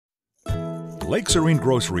Lake Serene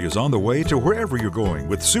Grocery is on the way to wherever you're going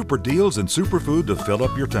with super deals and superfood to fill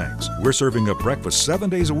up your tanks. We're serving up breakfast 7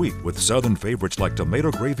 days a week with southern favorites like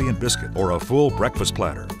tomato gravy and biscuit or a full breakfast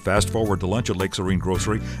platter. Fast forward to lunch at Lake Serene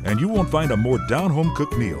Grocery and you won't find a more down-home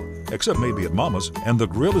cooked meal, except maybe at Mama's, and the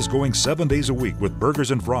grill is going 7 days a week with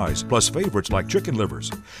burgers and fries, plus favorites like chicken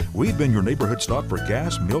livers. We've been your neighborhood stop for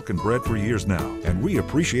gas, milk, and bread for years now, and we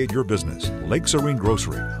appreciate your business. Lake Serene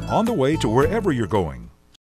Grocery, on the way to wherever you're going.